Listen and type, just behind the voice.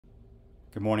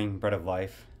Good morning, Bread of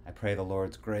Life. I pray the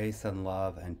Lord's grace and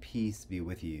love and peace be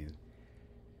with you.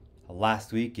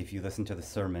 Last week, if you listened to the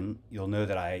sermon, you'll know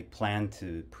that I plan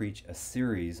to preach a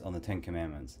series on the Ten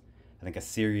Commandments. I think a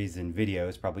series in video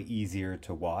is probably easier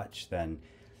to watch than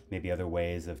maybe other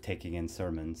ways of taking in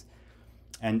sermons.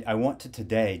 And I want to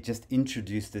today just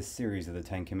introduce this series of the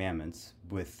Ten Commandments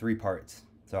with three parts.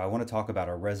 So I want to talk about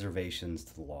our reservations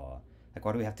to the law. Like,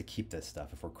 why do we have to keep this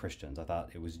stuff if we're Christians? I thought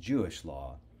it was Jewish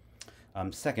law.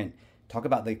 Second, talk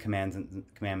about the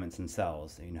commandments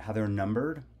themselves, how they're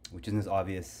numbered, which isn't as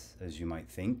obvious as you might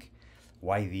think,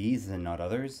 why these and not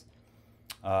others.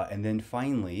 And then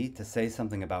finally, to say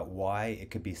something about why it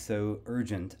could be so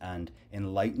urgent and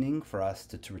enlightening for us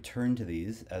to return to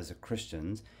these as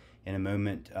Christians in a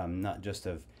moment not just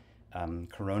of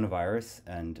coronavirus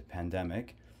and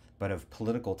pandemic, but of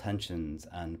political tensions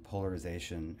and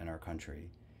polarization in our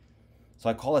country. So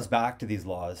I call us back to these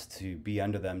laws, to be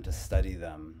under them, to study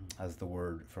them as the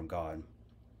word from God.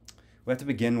 We have to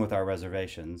begin with our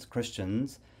reservations.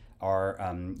 Christians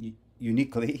are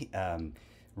uniquely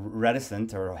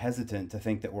reticent or hesitant to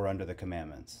think that we're under the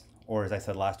commandments. Or as I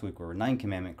said last week, we're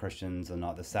 9-commandment Christians and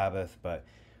not the Sabbath, but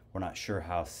we're not sure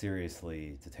how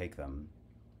seriously to take them.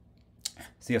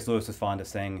 C.S. Lewis was fond of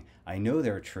saying, I know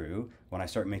they're true when I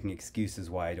start making excuses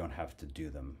why I don't have to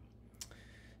do them.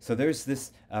 So there's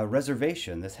this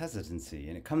reservation, this hesitancy,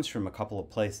 and it comes from a couple of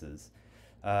places.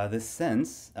 This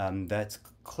sense that's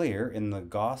clear in the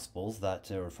Gospels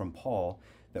that are from Paul,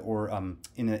 that we're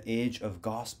in an age of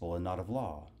gospel and not of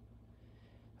law.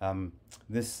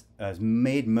 This is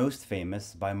made most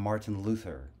famous by Martin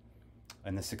Luther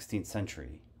in the 16th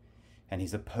century. And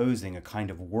he's opposing a kind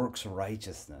of works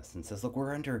righteousness and says, look,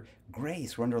 we're under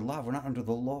grace, we're under love, we're not under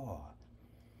the law.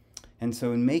 And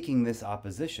so in making this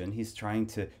opposition, he's trying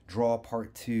to draw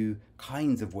apart two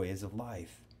kinds of ways of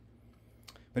life.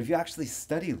 But if you actually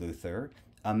study Luther,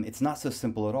 it's not so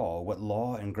simple at all. What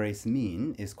law and grace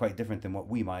mean is quite different than what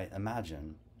we might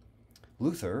imagine.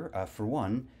 Luther, for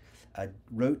one,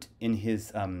 wrote in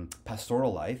his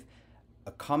pastoral life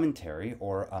a commentary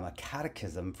or a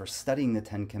catechism for studying the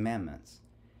Ten Commandments.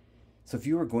 So if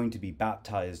you were going to be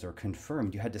baptized or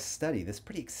confirmed, you had to study this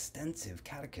pretty extensive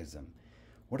catechism.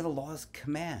 What do the laws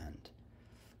command?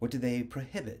 What do they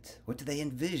prohibit? What do they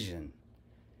envision?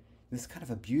 This is kind of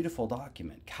a beautiful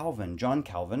document. John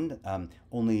Calvin,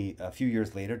 only a few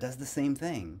years later, does the same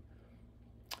thing.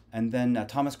 And then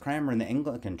Thomas Cranmer in the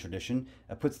Anglican tradition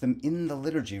puts them in the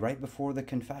liturgy right before the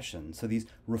confession. So these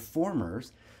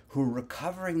reformers who are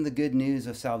recovering the good news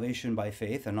of salvation by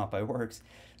faith and not by works,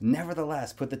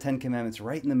 nevertheless put the Ten Commandments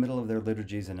right in the middle of their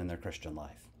liturgies and in their Christian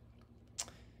life.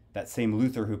 That same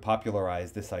Luther who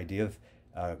popularized this idea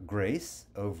of grace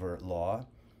over law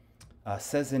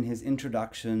says in his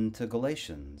introduction to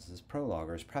Galatians, his prologue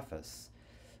or his preface,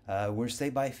 we're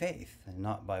saved by faith and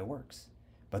not by works.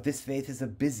 But this faith is a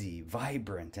busy,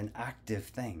 vibrant, and active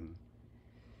thing.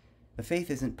 The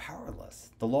faith isn't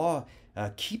powerless. The law,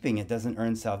 keeping it doesn't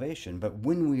earn salvation, but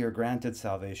when we are granted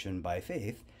salvation by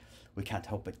faith, we can't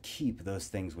help but keep those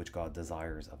things which God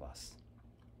desires of us.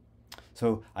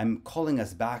 So I'm calling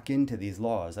us back into these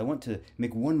laws. I want to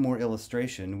make one more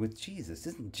illustration with Jesus.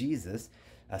 Doesn't Jesus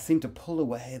seem to pull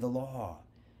away the law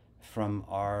from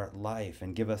our life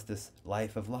and give us this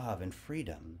life of love and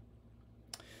freedom?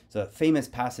 It's a famous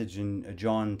passage in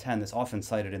John 10 that's often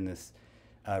cited in this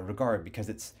regard because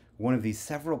it's one of these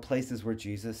several places where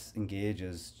Jesus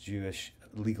engages Jewish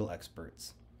legal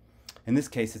experts. In this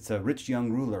case, it's a rich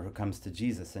young ruler who comes to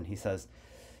Jesus and he says,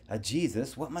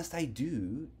 Jesus, what must I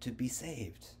do to be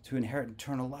saved, to inherit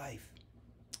eternal life?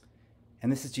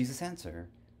 And this is Jesus' answer.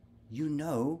 You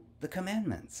know the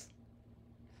commandments.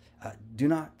 Do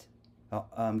not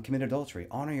commit adultery.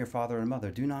 Honor your father and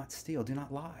mother. Do not steal. Do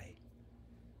not lie.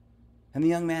 And the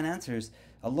young man answers,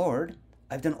 Lord,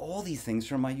 I've done all these things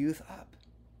from my youth up.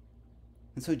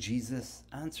 And so Jesus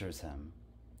answers him,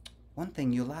 one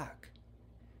thing you lack.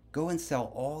 Go and sell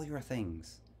all your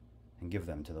things and give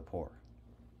them to the poor.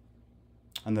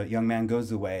 And the young man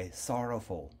goes away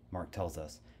sorrowful, Mark tells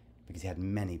us, because he had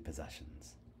many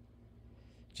possessions.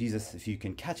 Jesus, if you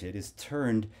can catch it, has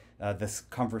turned this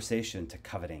conversation to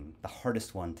coveting, the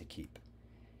hardest one to keep.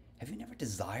 Have you never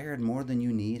desired more than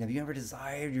you need? Have you ever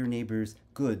desired your neighbor's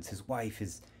goods, his wife,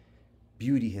 his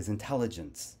beauty, his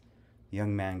intelligence? The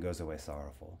young man goes away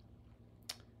sorrowful,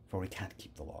 for we can't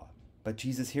keep the law. But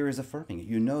Jesus here is affirming it.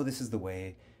 You know this is the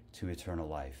way to eternal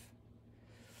life.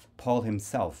 Paul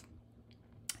himself,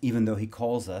 even though he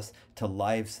calls us to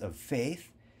lives of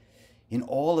faith, in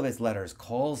all of his letters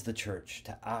calls the church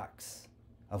to acts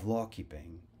of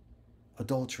law-keeping.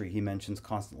 Adultery, he mentions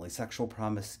constantly, sexual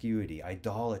promiscuity,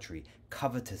 idolatry,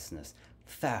 covetousness,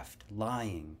 theft,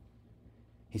 lying.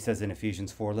 He says in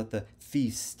Ephesians 4, let the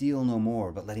thief steal no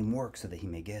more, but let him work so that he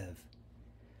may give.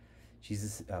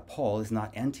 Paul is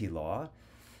not anti-law.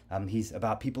 He's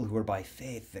about people who are by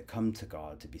faith that come to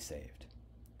God to be saved.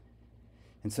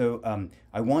 And so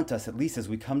I want us, at least as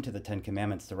we come to the Ten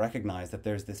Commandments, to recognize that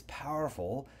there's this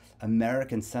powerful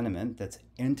American sentiment that's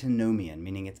antinomian,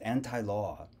 meaning it's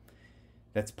anti-law,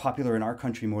 that's popular in our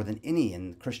country more than any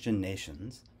in Christian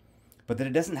nations, but that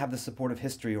it doesn't have the support of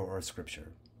history or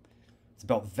Scripture. It's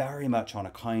built very much on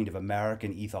a kind of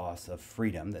American ethos of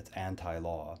freedom that's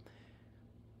anti-law.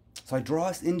 So I draw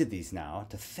us into these now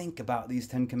to think about these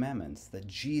Ten Commandments that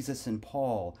Jesus and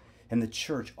Paul and the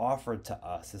church offered to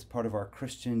us as part of our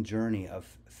Christian journey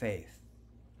of faith.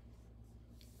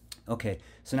 Okay,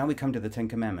 so now we come to the Ten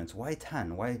Commandments. Why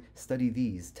 10? Why study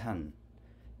these 10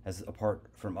 as apart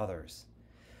from others?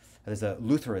 There's a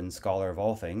Lutheran scholar of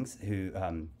all things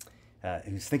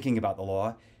who's thinking about the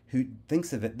law, who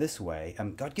thinks of it this way.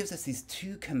 God gives us these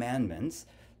 2 commandments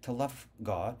to love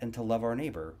God and to love our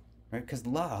neighbor, right? Because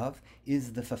love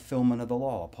is the fulfillment of the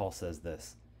law. Paul says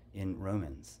this in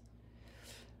Romans.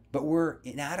 But we're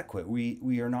inadequate.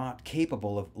 We are not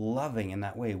capable of loving in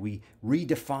that way. We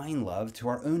redefine love to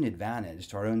our own advantage,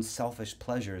 to our own selfish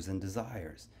pleasures and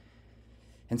desires.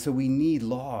 And so we need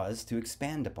laws to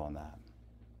expand upon that.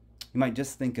 You might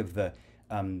just think of the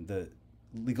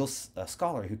legal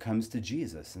scholar who comes to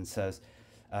Jesus and says,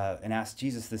 and asks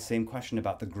Jesus the same question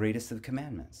about the greatest of the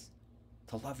commandments: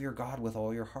 to love your God with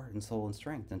all your heart and soul and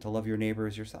strength, and to love your neighbor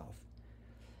as yourself.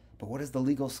 But what does the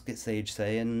legal sage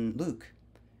say in Luke?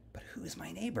 But who is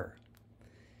my neighbor?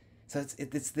 So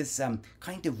it's this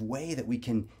kind of way that we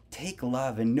can take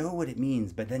love and know what it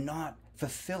means, but then not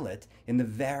fulfill it in the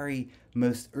very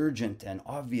most urgent and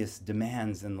obvious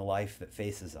demands in the life that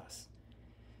faces us.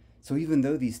 So even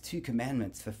though these 2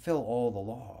 commandments fulfill all the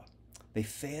law, they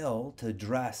fail to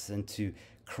address and to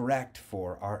correct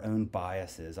for our own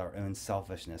biases, our own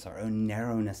selfishness, our own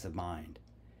narrowness of mind.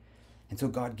 And so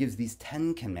God gives these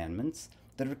 10 commandments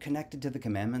that are connected to the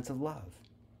commandments of love.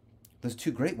 Those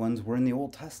 2 great ones were in the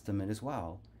Old Testament as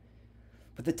well.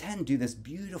 But the 10 do this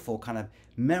beautiful kind of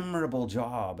memorable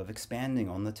job of expanding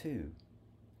on the 2.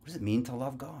 What does it mean to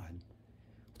love God?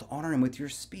 To honor him with your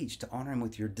speech, to honor him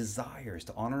with your desires,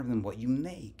 to honor him in what you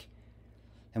make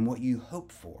and what you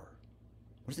hope for.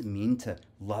 What does it mean to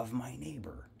love my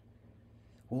neighbor?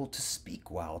 Well, to speak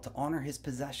well, to honor his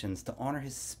possessions, to honor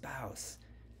his spouse,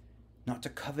 not to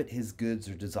covet his goods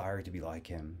or desire to be like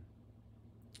him.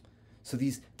 So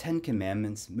these 10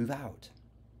 commandments move out.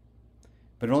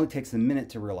 But it only takes a minute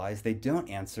to realize they don't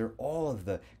answer all of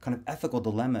the kind of ethical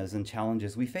dilemmas and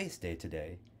challenges we face day to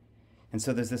day. And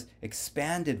so there's this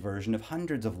expanded version of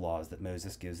hundreds of laws that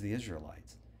Moses gives the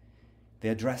Israelites. They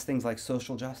address things like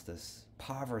social justice,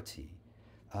 poverty,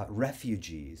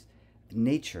 refugees,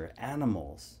 nature,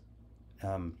 animals,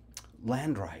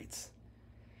 land rights.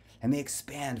 And they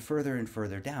expand further and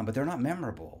further down, but they're not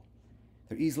memorable.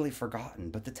 They're easily forgotten,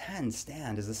 but the 10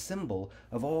 stand as a symbol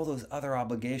of all those other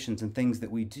obligations and things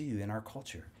that we do in our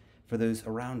culture for those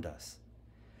around us.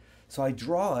 So I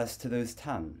draw us to those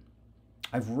 10.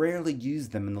 I've rarely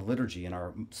used them in the liturgy in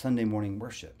our Sunday morning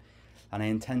worship, and I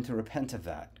intend to repent of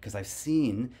that because I've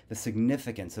seen the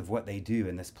significance of what they do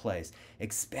in this place,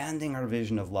 expanding our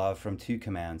vision of love from 2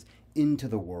 commands into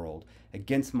the world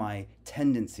against my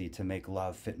tendency to make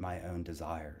love fit my own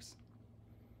desires.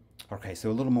 Okay, so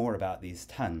a little more about these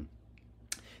 10.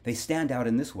 They stand out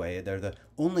in this way. They're the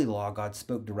only law God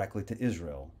spoke directly to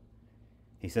Israel.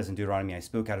 He says in Deuteronomy, I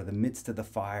spoke out of the midst of the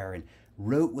fire and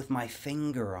wrote with my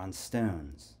finger on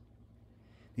stones.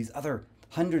 These other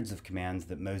hundreds of commands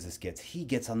that Moses gets, he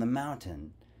gets on the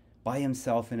mountain by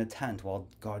himself in a tent while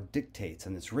God dictates,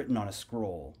 and it's written on a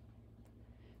scroll.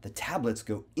 The tablets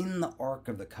go in the Ark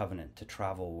of the Covenant to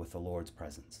travel with the Lord's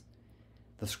presence.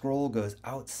 The scroll goes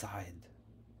outside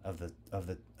of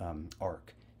the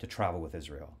Ark to travel with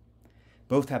Israel.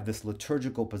 Both have this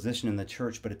liturgical position in the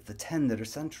church, but it's the 10 that are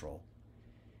central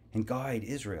and guide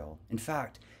Israel. In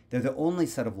fact, they're the only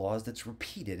set of laws that's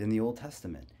repeated in the Old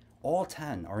Testament. All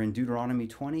 10 are in Deuteronomy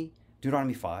 20,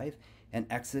 Deuteronomy 5, and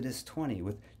Exodus 20,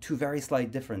 with 2 very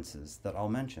slight differences that I'll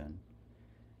mention.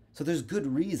 So there's good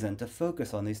reason to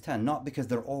focus on these 10, not because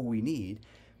they're all we need,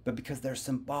 but because they're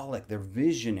symbolic, they're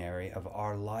visionary of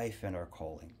our life and our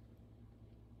calling.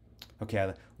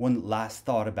 Okay, one last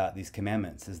thought about these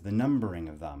commandments is the numbering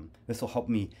of them. This will help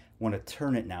me want to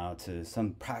turn it now to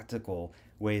some practical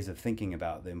ways of thinking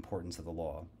about the importance of the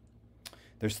law.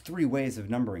 There's 3 ways of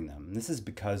numbering them. And this is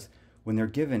because when they're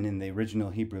given in the original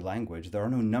Hebrew language, there are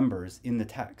no numbers in the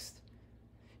text.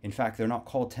 In fact, they're not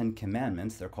called 10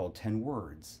 commandments, they're called 10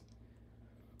 words.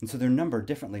 And so they're numbered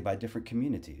differently by different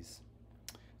communities.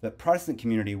 The Protestant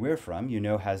community we're from,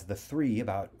 has the 3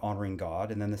 about honoring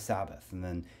God, and then the Sabbath, and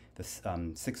then the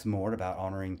 6 more about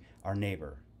honoring our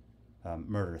neighbor,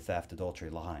 murder, theft, adultery,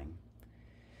 lying.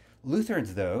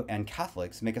 Lutherans, though, and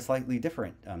Catholics make a slightly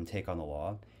different take on the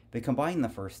law. They combine the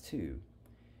first 2. You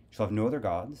shall have no other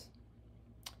gods,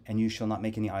 and you shall not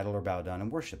make any idol or bow down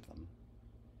and worship them.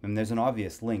 And there's an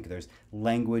obvious link. There's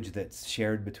language that's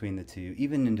shared between the 2,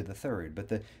 even into the 3rd, but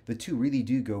the 2 really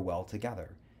do go well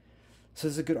together. So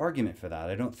there's a good argument for that.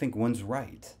 I don't think one's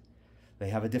right. They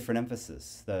have a different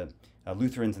emphasis. The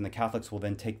Lutherans and the Catholics will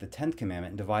then take the 10th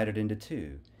commandment and divide it into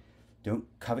 2. Don't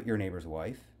covet your neighbor's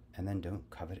wife, and then don't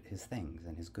covet his things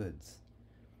and his goods.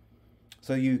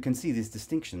 So you can see these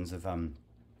distinctions of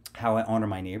how I honor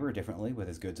my neighbor differently with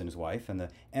his goods and his wife, and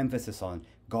the emphasis on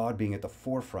God being at the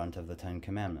forefront of the 10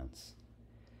 commandments.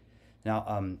 Now,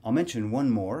 I'll mention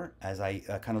one more as I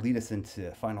kind of lead us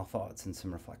into final thoughts and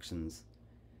some reflections,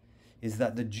 is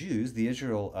that the Jews, the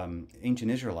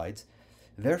ancient Israelites,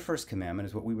 their first commandment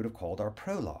is what we would have called our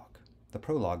prologue, the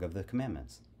prologue of the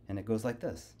commandments. And it goes like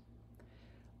this: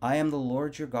 I am the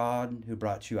Lord your God who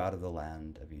brought you out of the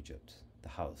land of Egypt, the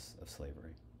house of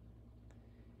slavery.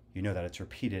 You know that it's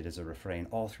repeated as a refrain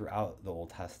all throughout the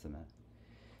Old Testament.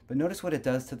 But notice what it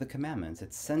does to the commandments.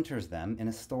 It centers them in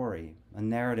a story, a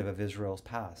narrative of Israel's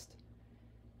past.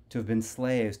 To have been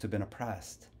slaves, to have been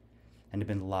oppressed, and to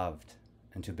have been loved,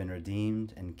 and to have been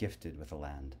redeemed and gifted with a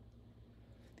land.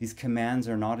 These commands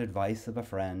are not advice of a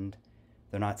friend.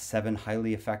 They're not 7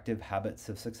 highly effective habits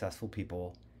of successful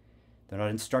people. They're not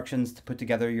instructions to put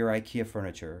together your IKEA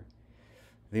furniture.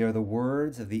 They are the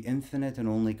words of the infinite and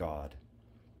only God,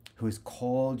 who has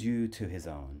called you to his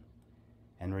own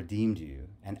and redeemed you,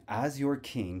 and as your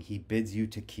king, he bids you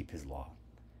to keep his law.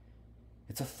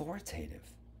 It's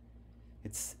authoritative.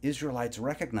 Israelites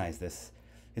recognize this.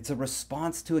 It's a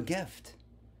response to a gift.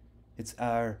 It's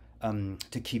our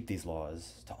to keep these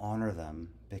laws, to honor them,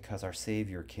 because our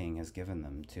Savior King has given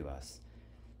them to us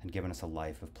and given us a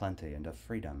life of plenty and of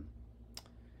freedom.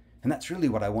 And that's really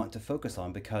what I want to focus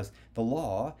on, because the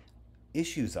law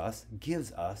gives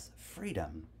us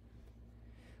freedom.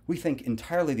 We think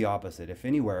entirely the opposite. If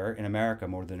anywhere in America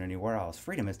more than anywhere else,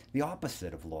 freedom is the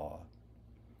opposite of law.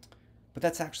 But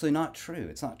that's actually not true.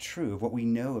 It's not true of what we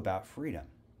know about freedom.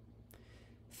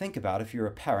 Think about if you're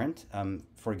a parent,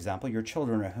 for example, your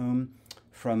children are home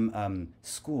from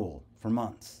school for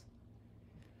months.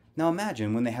 Now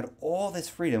imagine when they had all this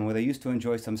freedom where they used to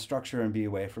enjoy some structure and be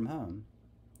away from home.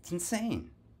 It's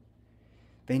insane.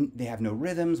 They have no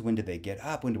rhythms. When do they get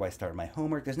up? When do I start my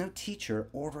homework? There's no teacher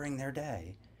ordering their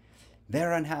day.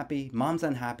 They're unhappy, mom's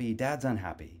unhappy, dad's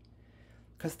unhappy,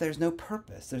 because there's no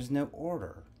purpose, there's no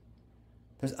order.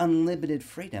 There's unlimited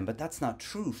freedom, but that's not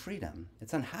true freedom.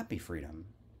 It's unhappy freedom.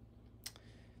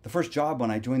 The first job when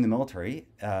I joined the military,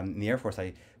 in the Air Force,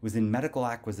 I was in medical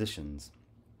acquisitions,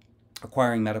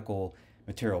 acquiring medical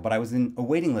material, but I was in a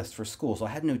waiting list for school, so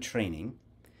I had no training.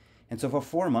 And so for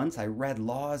 4 months, I read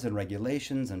laws and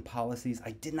regulations and policies.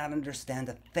 I did not understand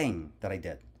a thing that I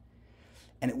did.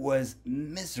 And it was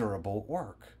miserable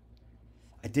work.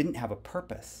 I didn't have a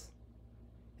purpose.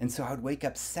 And so I would wake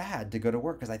up sad to go to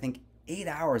work, because I think 8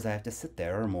 hours I have to sit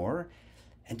there or more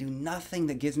and do nothing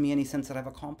that gives me any sense that I've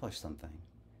accomplished something.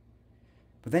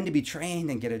 But then to be trained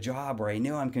and get a job where I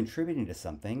know I'm contributing to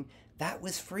something, that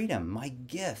was freedom, my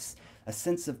gifts, a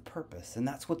sense of purpose. And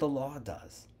that's what the law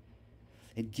does.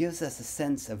 It gives us a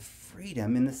sense of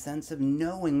freedom in the sense of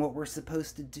knowing what we're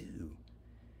supposed to do.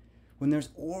 When there's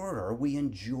order, we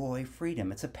enjoy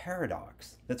freedom. It's a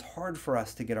paradox that's hard for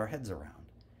us to get our heads around.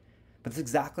 But it's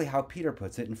exactly how Peter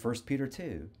puts it in 1 Peter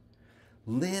 2.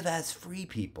 Live as free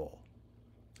people,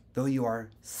 though you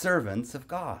are servants of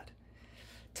God.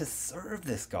 To serve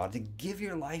this God, to give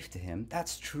your life to him,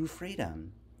 that's true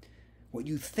freedom. What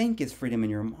you think is freedom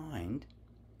in your mind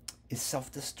is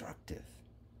self-destructive.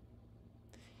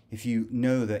 If you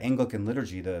know the Anglican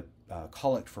liturgy, the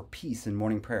collect for peace and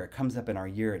morning prayer, it comes up in our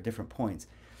year at different points,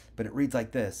 but it reads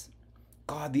like this: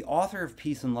 God, the author of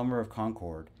peace and lover of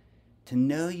concord, to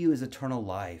know you is eternal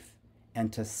life,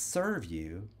 and to serve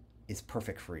you is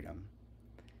perfect freedom.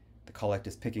 The collect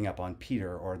is picking up on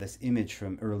Peter, or this image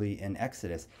from early in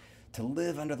Exodus. To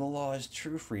live under the law is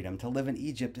true freedom. To live in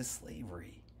Egypt is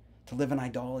slavery. To live in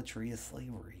idolatry is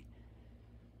slavery.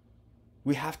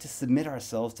 We have to submit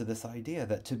ourselves to this idea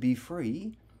that to be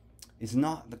free is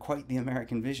not quite the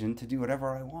American vision to do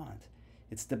whatever I want.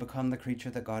 It's to become the creature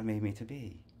that God made me to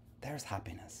be. There's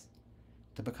happiness.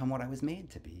 To become what I was made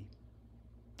to be.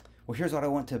 Well, here's what I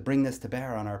want to bring this to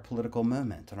bear on our political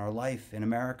moment, on our life in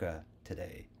America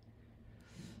today.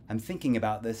 I'm thinking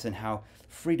about this and how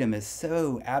freedom is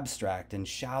so abstract and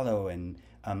shallow and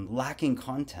lacking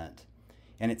content.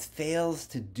 And it fails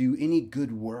to do any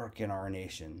good work in our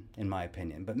nation, in my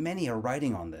opinion. But many are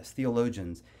writing on this,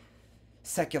 theologians,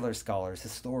 secular scholars,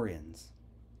 historians.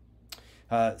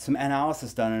 Some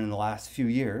analysis done in the last few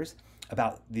years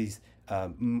about these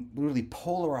really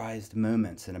polarized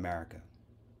moments in America.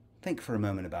 Think for a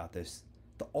moment about this.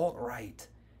 The alt-right,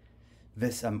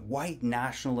 this white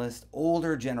nationalist,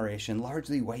 older generation,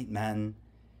 largely white men,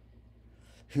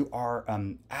 who are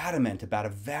adamant about a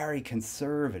very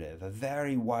conservative, a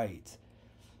very white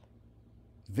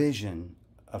vision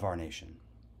of our nation,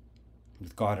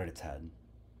 with God at its head.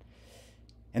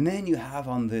 And then you have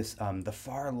on this, the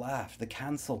far left, the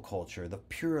cancel culture, the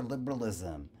pure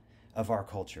liberalism of our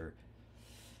culture,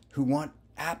 who want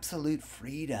absolute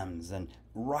freedoms and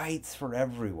rights for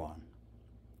everyone.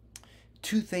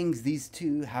 Two things these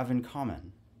two have in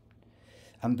common.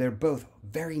 They're both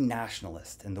very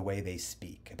nationalist in the way they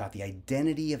speak about the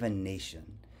identity of a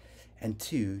nation. And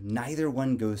two, neither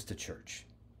one goes to church.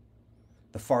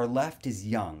 The far left is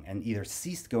young and either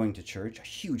ceased going to church, a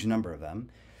huge number of them,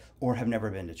 or have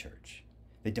never been to church.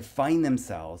 They define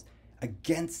themselves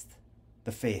against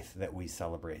the faith that we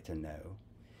celebrate and know.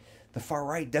 The far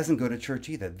right doesn't go to church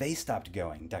either. They stopped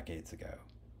going decades ago.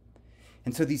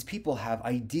 And so these people have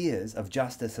ideas of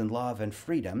justice and love and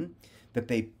freedom that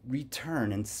they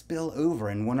return and spill over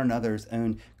in one another's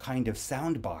own kind of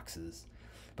sound boxes.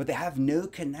 But they have no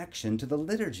connection to the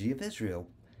liturgy of Israel.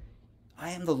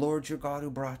 I am the Lord your God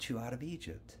who brought you out of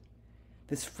Egypt.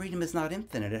 This freedom is not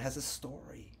infinite. It has a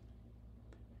story.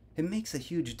 It makes a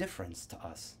huge difference to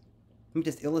us. Let me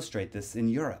just illustrate this in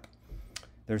Europe.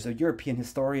 There's a European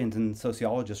historians and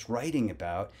sociologists writing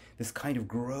about this kind of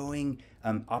growing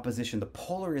opposition, the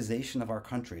polarization of our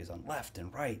countries on left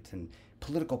and right and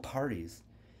political parties,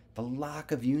 the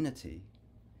lack of unity.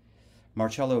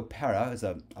 Marcello Pera is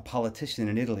a politician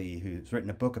in Italy who's written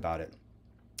a book about it,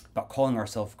 about calling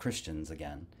ourselves Christians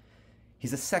again.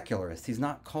 He's a secularist. He's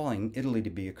not calling Italy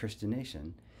to be a Christian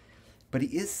nation. But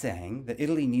he is saying that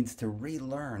Italy needs to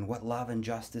relearn what love and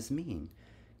justice mean,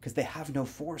 because they have no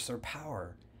force or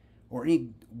power or any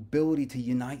ability to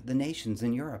unite the nations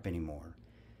in Europe anymore,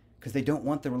 because they don't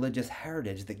want the religious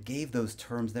heritage that gave those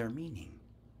terms their meaning.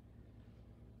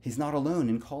 He's not alone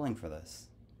in calling for this.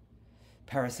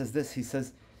 Paris says this, he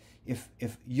says, if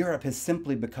Europe has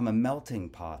simply become a melting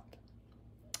pot,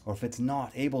 or if it's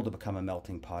not able to become a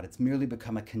melting pot, it's merely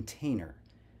become a container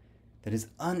that is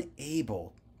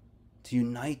unable to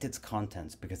unite its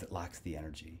contents because it lacks the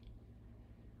energy.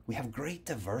 We have great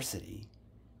diversity,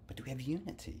 but do we have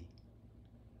unity?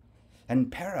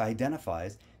 And Pera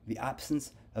identifies the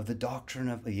absence of the doctrine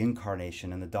of the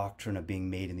incarnation and the doctrine of being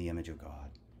made in the image of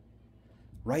God.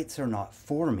 Rights are not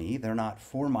for me, they're not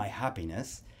for my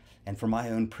happiness and for my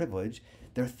own privilege.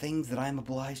 They're things that I'm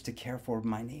obliged to care for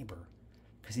my neighbor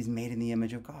because he's made in the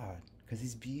image of God, because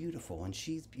he's beautiful and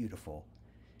she's beautiful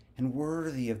and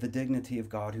worthy of the dignity of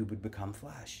God who would become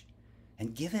flesh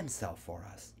and give himself for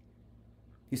us.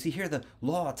 You see, here the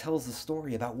law tells the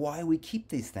story about why we keep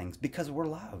these things, because we're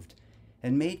loved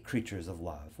and made creatures of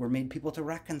love. We're made people to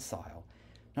reconcile,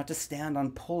 not to stand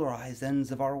on polarized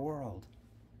ends of our world.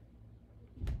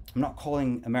 I'm not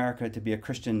calling America to be a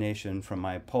Christian nation from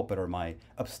my pulpit or my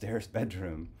upstairs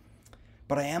bedroom,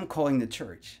 but I am calling the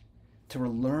church to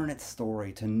learn its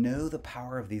story, to know the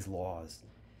power of these laws,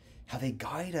 how they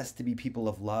guide us to be people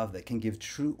of love that can give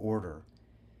true order,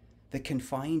 that can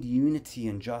find unity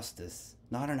and justice,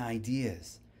 not in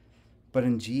ideas, but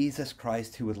in Jesus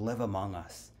Christ who would live among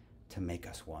us to make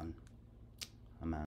us one.